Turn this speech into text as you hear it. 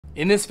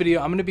In this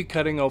video, I'm going to be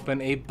cutting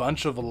open a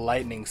bunch of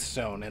lightning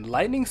stone, and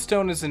lightning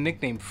stone is a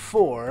nickname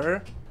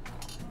for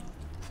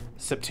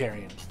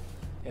Septarian.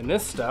 And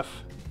this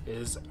stuff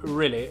is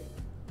really,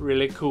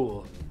 really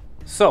cool.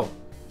 So,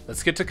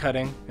 let's get to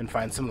cutting and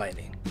find some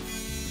lightning.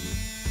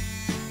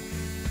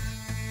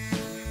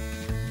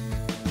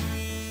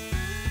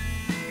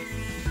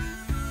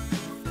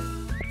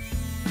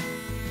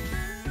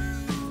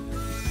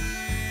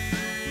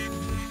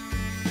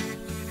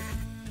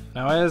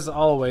 Now, as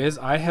always,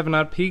 I have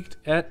not peeked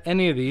at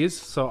any of these,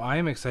 so I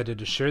am excited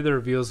to share the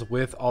reveals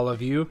with all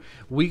of you.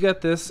 We got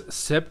this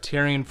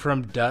Septarian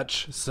from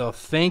Dutch, so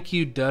thank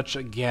you, Dutch,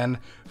 again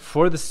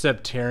for the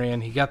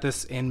Septarian. He got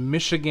this in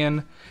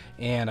Michigan,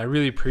 and I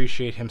really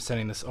appreciate him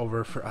sending this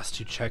over for us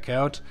to check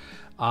out.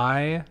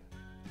 I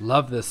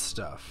love this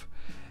stuff.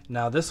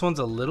 Now, this one's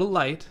a little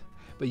light,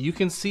 but you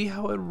can see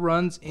how it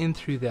runs in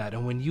through that,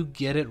 and when you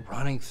get it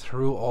running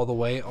through all the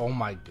way, oh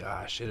my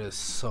gosh, it is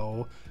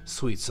so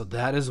sweet. So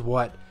that is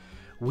what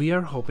we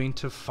are hoping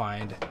to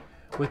find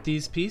with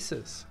these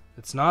pieces.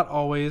 It's not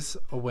always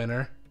a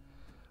winner,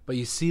 but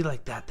you see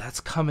like that's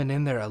coming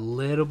in there a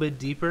little bit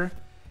deeper,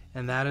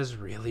 and that is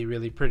really,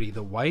 really pretty.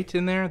 The white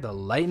in there, the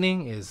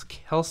lightning, is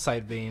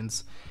calcite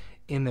veins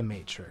in the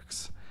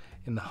matrix,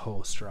 in the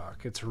host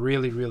rock. It's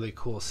really, really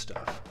cool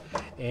stuff.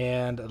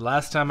 And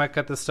last time I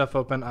cut this stuff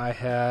open, I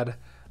had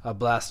a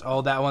blast.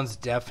 Oh, that one's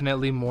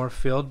definitely more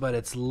filled, but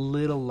it's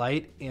little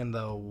light in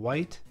the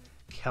white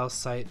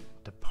calcite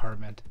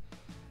department.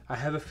 I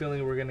have a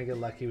feeling we're gonna get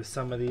lucky with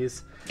some of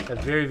these.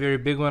 That very, very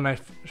big one I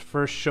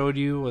first showed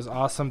you was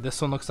awesome.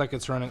 This one looks like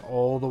it's running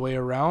all the way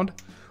around.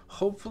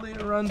 Hopefully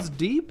it runs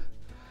deep,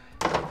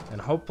 and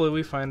hopefully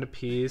we find a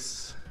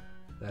piece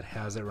that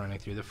has it running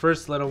through. The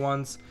first little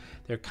ones,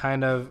 they're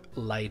kind of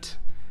light.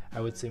 I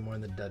would say more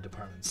in the dud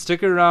department.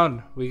 Stick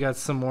around, we got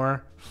some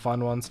more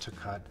fun ones to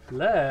cut.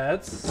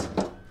 Let's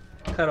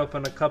cut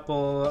open a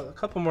couple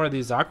more of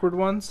these awkward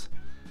ones,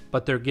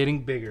 but they're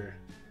getting bigger.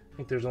 I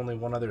think there's only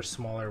one other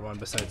smaller one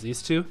besides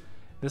these two,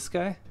 this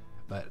guy,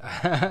 but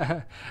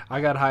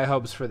I got high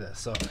hopes for this.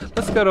 So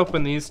let's cut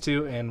open these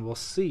two and we'll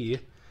see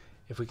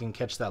if we can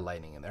catch that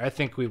lightning in there. I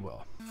think we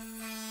will.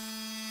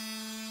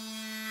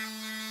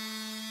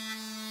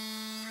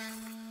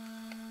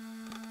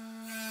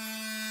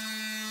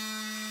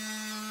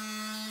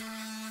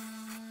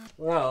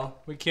 Well,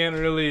 we can't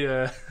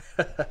really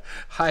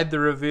hide the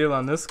reveal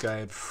on this guy.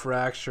 It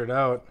fractured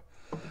out.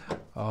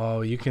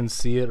 Oh, you can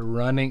see it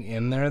running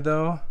in there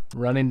though.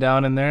 Running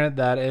down in there.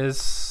 That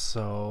is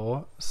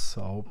so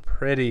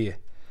pretty.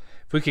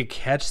 If we could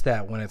catch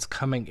that when it's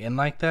coming in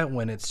like that,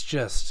 when it's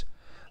just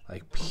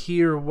like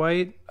pure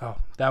white, oh,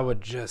 that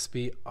would just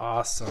be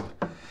awesome.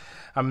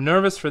 I'm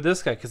nervous for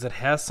this guy because it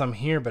has some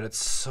here, but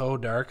it's so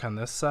dark on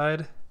this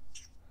side.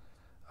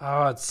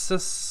 Oh, it's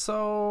just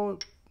so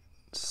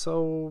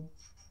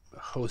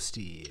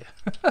hosty.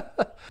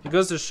 It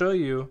goes to show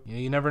you,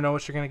 you never know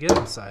what you're gonna get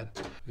inside.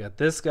 We got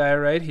this guy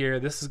right here.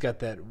 This has got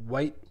that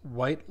white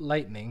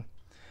lightning.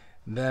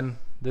 And then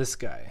this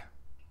guy,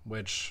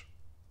 which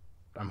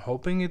I'm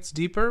hoping it's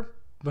deeper,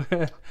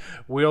 but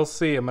we'll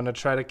see. I'm gonna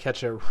try to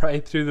catch it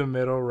right through the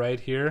middle right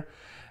here,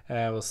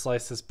 and we'll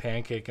slice this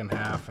pancake in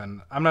half.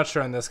 And I'm not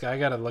sure on this guy. I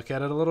gotta look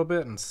at it a little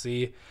bit and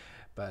see,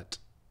 but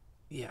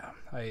yeah,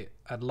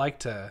 I'd like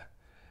to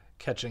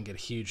catch and get a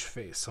huge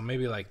face, so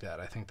maybe like that.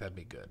 I think that'd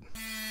be good.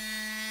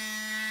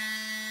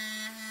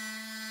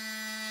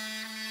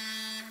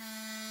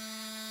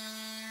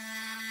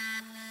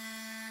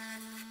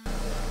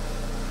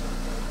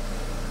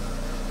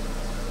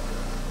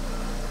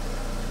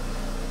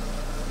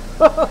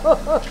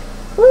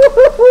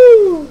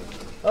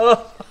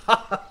 Oh,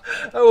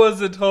 I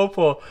wasn't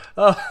hopeful.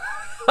 Oh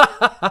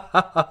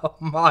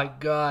my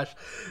gosh,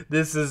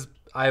 this is,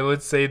 I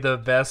would say, the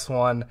best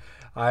one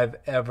I've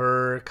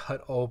ever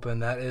cut open.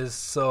 That is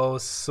so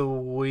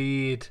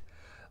sweet.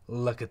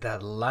 Look at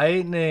that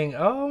lightning.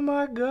 Oh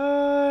my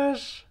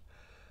gosh.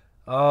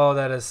 Oh,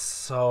 that is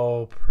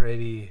so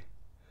pretty.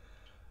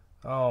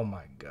 Oh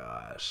my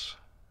gosh.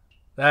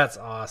 That's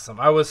awesome.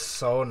 I was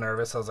so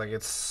nervous. I was like,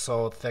 it's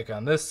so thick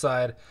on this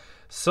side,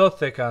 so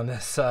thick on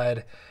this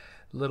side.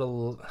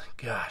 Little,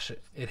 gosh,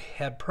 it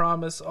had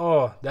promise.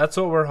 Oh, that's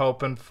what we're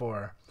hoping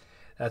for.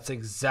 That's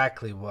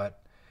exactly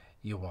what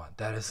you want.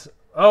 That is,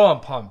 oh, I'm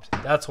pumped.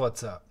 That's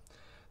what's up.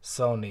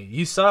 So neat.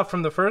 You saw it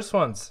from the first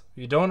ones.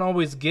 You don't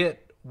always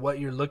get what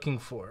you're looking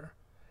for.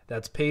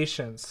 That's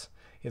patience.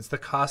 It's the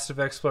cost of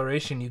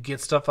exploration. You get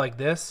stuff like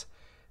this,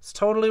 it's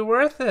totally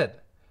worth it.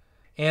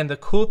 And the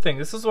cool thing,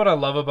 this is what I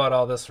love about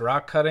all this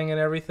rock cutting and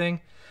everything.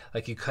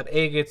 Like you cut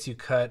agates, you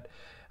cut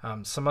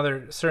some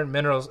other certain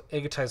minerals,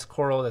 agatized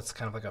coral, that's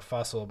kind of like a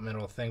fossil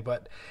mineral thing,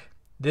 but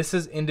this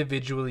is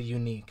individually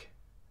unique.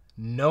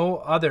 No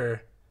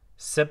other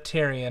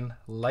Septarian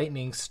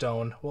lightning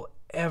stone will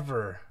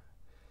ever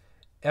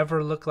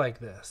look like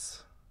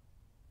this.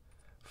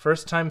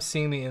 First time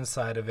seeing the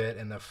inside of it,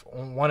 and the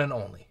one and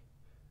only.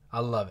 I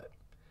love it.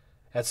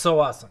 That's so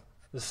awesome.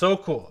 It's so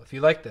cool. If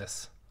you like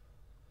this,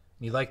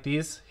 you like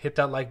these, hit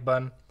that like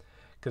button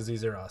because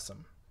these are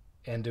awesome.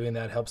 and doing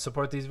that helps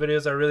support these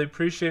videos. I really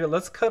appreciate it.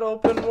 Let's cut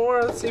open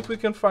more. Let's see if we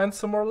can find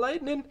some more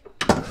lightning.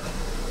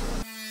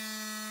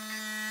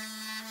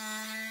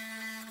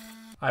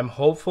 I'm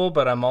hopeful,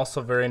 but I'm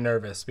also very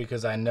nervous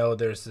because I know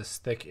there's this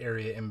thick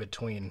area in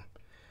between.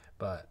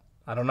 But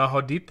I don't know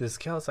how deep this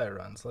calcite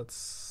runs.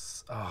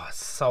 Let's... Oh,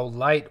 it's so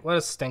light. What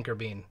a stinker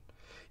bean.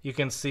 You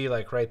can see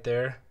like right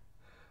there,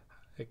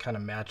 it kind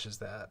of matches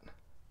that.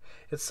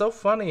 It's so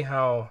funny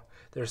how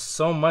there's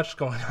so much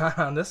going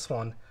on this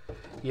one,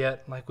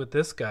 yet like with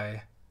this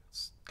guy,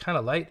 it's kind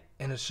of light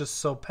and it's just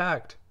so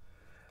packed.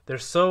 They're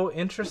so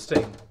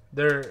interesting.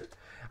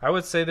 I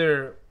would say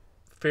they're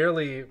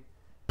fairly,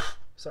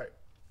 sorry,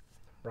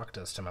 rock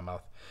dust to my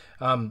mouth.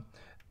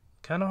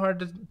 Kind of hard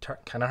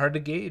to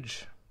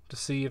gauge to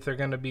see if they're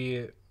going to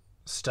be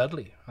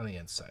studly on the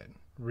inside.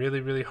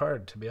 Really, really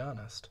hard, to be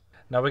honest.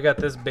 Now we got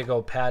this big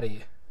old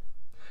patty.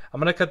 I'm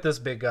going to cut this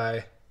big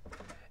guy,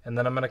 and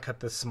then I'm going to cut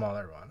this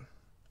smaller one.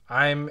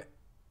 I'm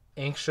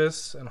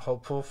anxious and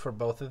hopeful for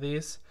both of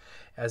these.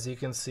 As you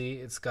can see,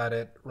 it's got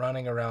it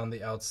running around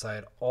the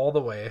outside all the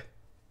way.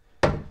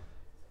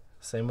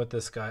 Same with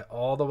this guy,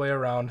 all the way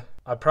around.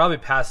 I'd probably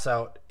pass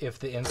out if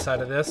the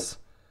inside of this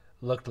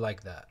looked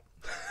like that.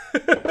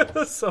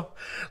 So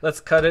let's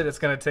cut it. It's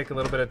going to take a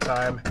little bit of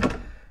time,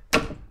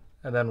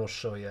 and then we'll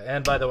show you.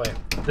 And by the way,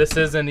 this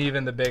isn't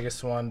even the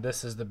biggest one.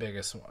 This is the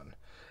biggest one.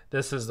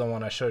 This is the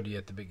one I showed you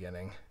at the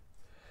beginning.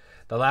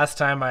 The last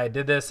time I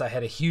did this, I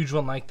had a huge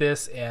one like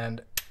this,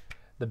 and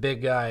the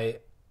big guy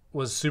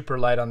was super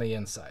light on the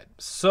inside.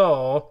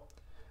 So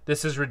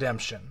this is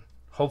redemption.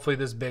 Hopefully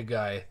this big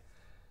guy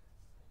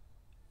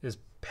is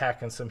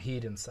packing some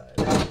heat inside.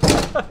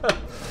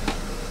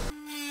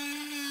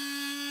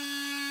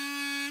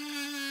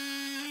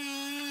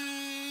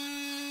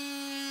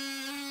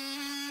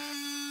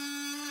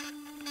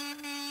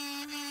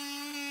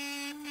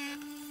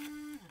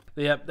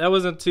 Yep, that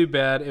wasn't too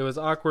bad. It was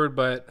awkward,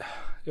 but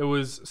it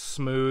was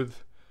smooth,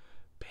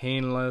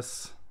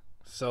 painless.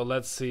 So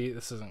let's see.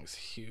 This isn't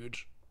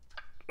huge.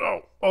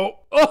 Oh, oh,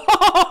 oh,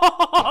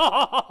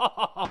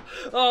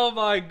 oh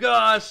my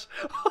gosh.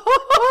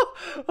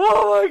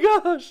 Oh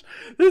my gosh.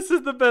 This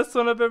is the best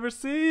one I've ever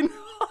seen.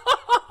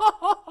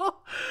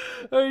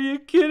 Are you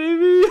kidding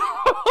me?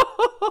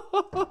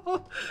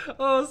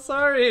 Oh,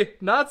 sorry.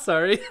 Not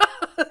sorry.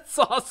 It's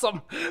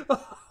awesome.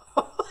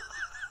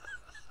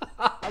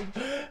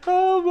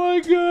 Oh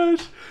my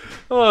gosh.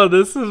 Oh,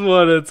 this is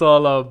what it's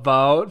all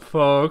about,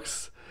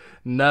 folks.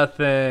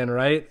 Nothing,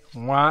 right?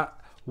 What?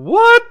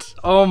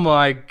 Oh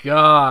my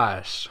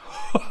gosh.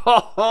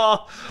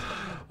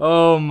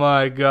 Oh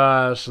my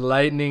gosh.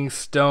 Lightning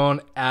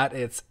stone at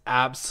its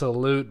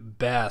absolute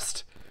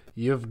best.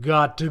 You've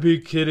got to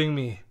be kidding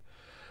me.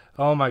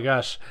 Oh my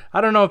gosh.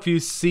 I don't know if you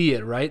see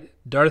it, right?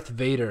 Darth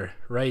Vader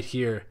right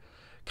here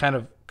kind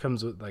of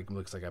comes with, like,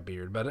 looks like a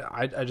beard, but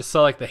I just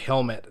saw like the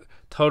helmet.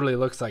 Totally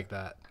looks like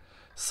that.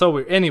 So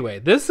weird. Anyway,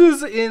 this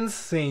is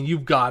insane.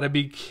 You've got to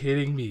be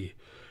kidding me.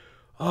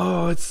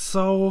 Oh, it's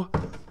so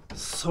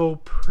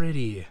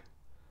pretty.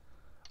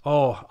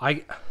 Oh,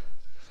 I'm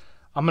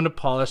going to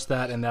polish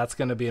that, and that's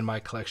going to be in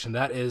my collection.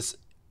 That is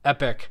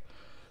epic.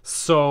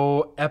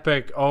 So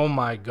epic. Oh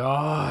my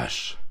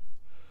gosh.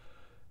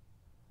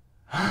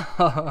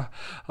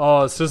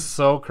 Oh, it's just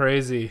so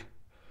crazy.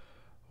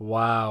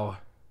 Wow.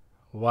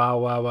 Wow,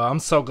 wow, wow. I'm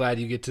so glad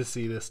you get to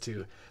see this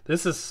too.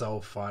 This is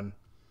so fun.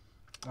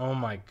 Oh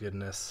my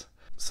goodness.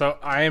 So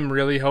I am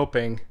really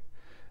hoping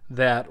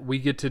that we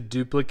get to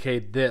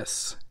duplicate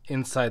this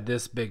inside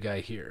this big guy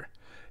here.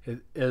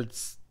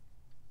 It's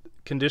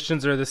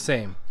conditions are the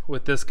same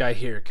with this guy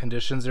here.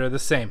 Conditions are the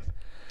same.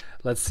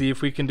 Let's see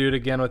if we can do it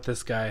again with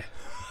this guy.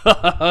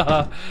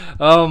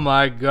 Oh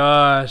my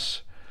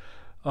gosh.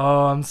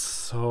 Oh, I'm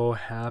so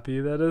happy.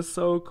 That is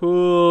so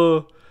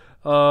cool.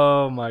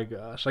 Oh my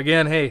gosh.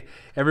 Again, hey,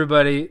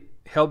 everybody,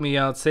 help me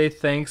out. Say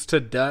thanks to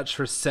Dutch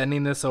for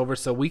sending this over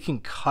so we can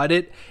cut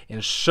it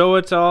and show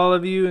it to all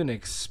of you and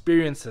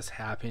experience this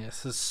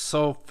happiness. This is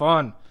so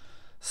fun.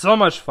 So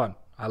much fun.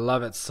 I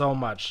love it so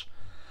much.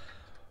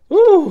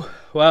 Woo!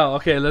 Wow,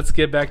 okay, let's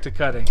get back to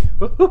cutting.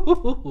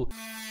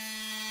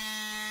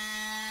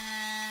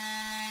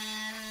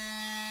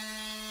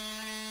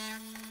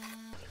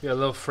 Got a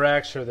little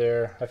fracture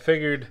there. I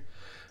figured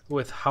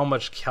with how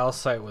much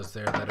calcite was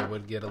there that it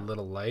would get a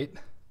little light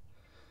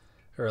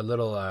or a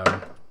little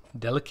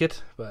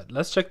delicate, but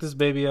let's check this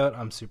baby out.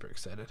 I'm super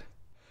excited.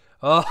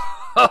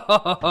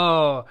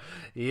 Oh,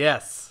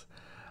 yes.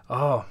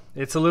 Oh,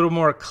 it's a little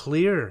more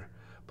clear,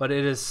 but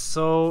it is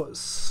so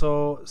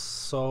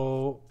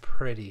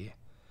pretty.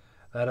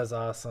 That is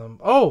awesome.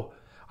 Oh,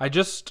 I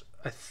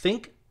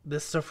think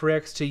this stuff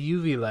reacts to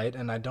UV light,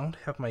 and I don't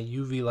have my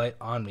UV light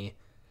on me.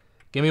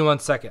 Give me 1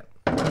 second.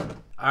 All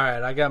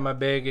right, I got my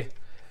big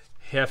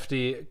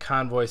hefty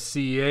Convoy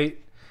C8,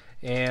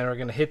 and we're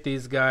gonna hit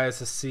these guys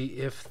to see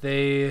if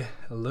they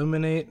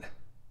illuminate.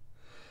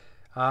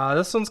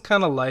 This one's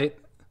kind of light,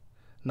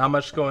 not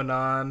much going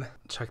on.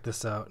 Check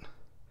this out.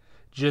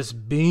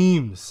 Just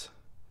beams,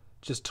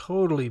 just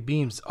totally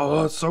beams.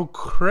 Oh, it's so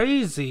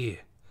crazy.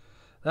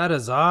 That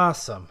is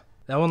awesome.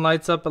 That one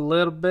lights up a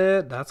little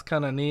bit. That's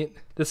kind of neat.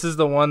 This is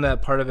the one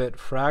that part of it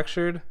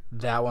fractured.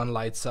 That one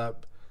lights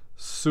up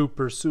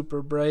super,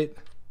 super bright.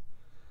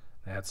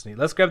 That's neat.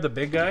 Let's grab the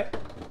big guy.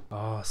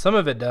 Oh, some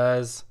of it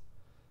does.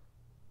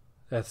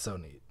 That's so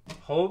neat.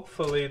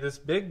 Hopefully this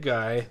big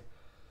guy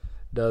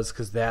does,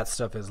 because that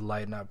stuff is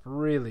lighting up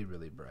really,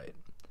 really bright.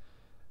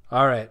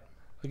 All right.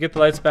 We'll get the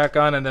lights back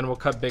on and then we'll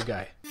cut big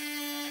guy.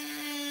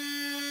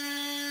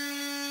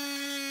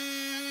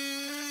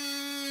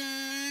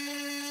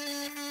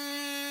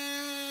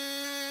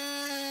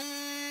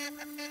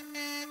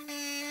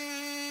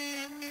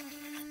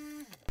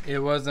 It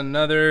was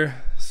another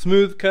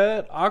smooth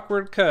cut,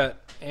 awkward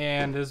cut,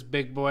 and this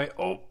big boy,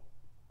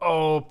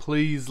 oh,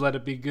 please let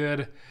it be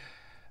good.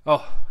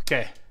 Oh,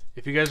 okay.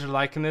 If you guys are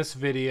liking this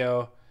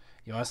video,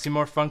 you want to see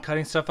more fun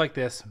cutting stuff like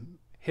this,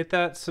 hit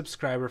that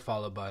subscribe or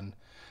follow button.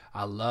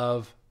 I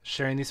love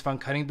sharing these fun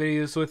cutting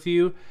videos with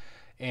you,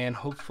 and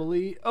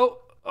hopefully,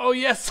 oh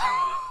yes,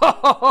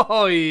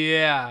 oh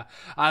yeah,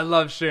 I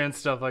love sharing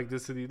stuff like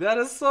this with you. That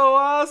is so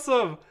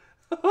awesome.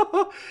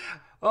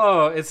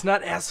 Oh, it's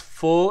not as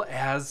full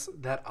as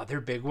that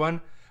other big one,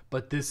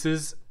 but this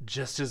is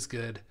just as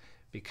good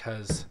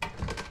because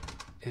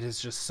it is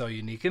just so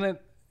unique. And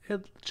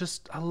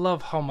I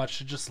love how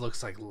much it just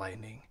looks like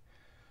lightning.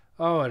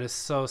 Oh, it is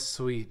so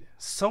sweet.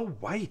 So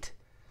white.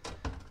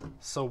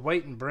 So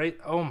white and bright.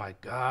 Oh my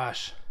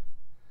gosh.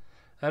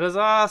 That is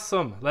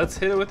awesome. Let's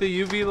hit it with a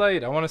UV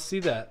light. I want to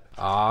see that.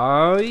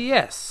 Oh,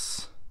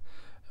 yes.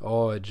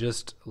 Oh, it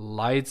just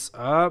lights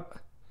up.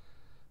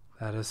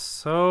 That is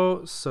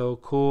so, so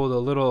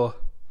cool.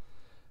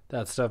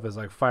 That stuff is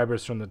like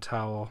fibers from the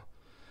towel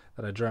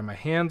that I dry my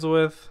hands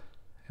with.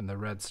 And the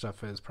red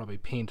stuff is probably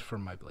paint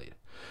from my blade.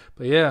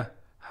 But yeah,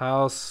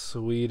 how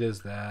sweet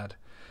is that?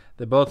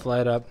 They both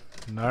light up.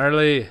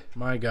 Gnarly.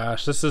 My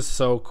gosh, this is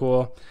so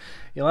cool.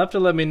 You'll have to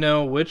let me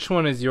know which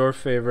one is your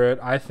favorite.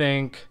 I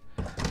think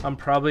I'm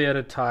probably at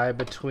a tie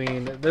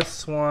between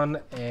this one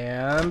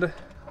and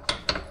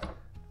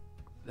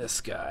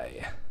this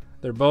guy.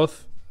 They're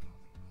both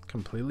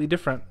completely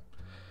different.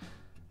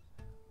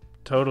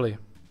 Totally.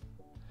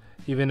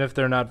 Even if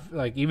they're not,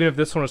 like, even if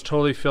this one was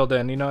totally filled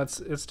in, you know,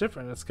 it's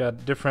different. It's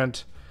got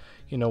different,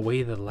 you know,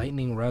 way the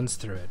lightning runs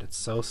through it. It's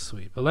so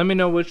sweet. But let me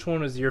know which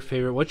one was your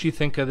favorite, what you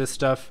think of this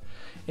stuff,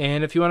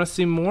 and if you want to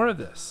see more of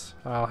this,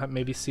 I'll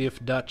maybe see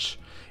if Dutch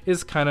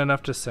is kind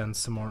enough to send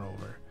some more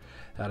over.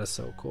 That is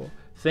so cool.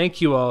 Thank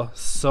you all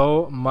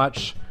so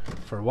much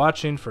for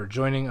watching, for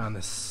joining on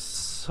this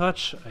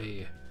such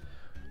a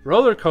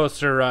roller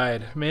coaster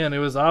ride. Man, it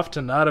was off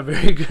to not a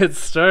very good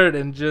start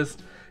and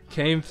just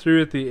came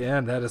through at the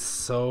end. That is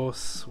so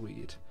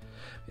sweet.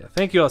 Yeah,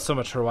 thank you all so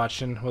much for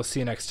watching. We'll see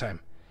you next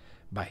time.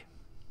 Bye.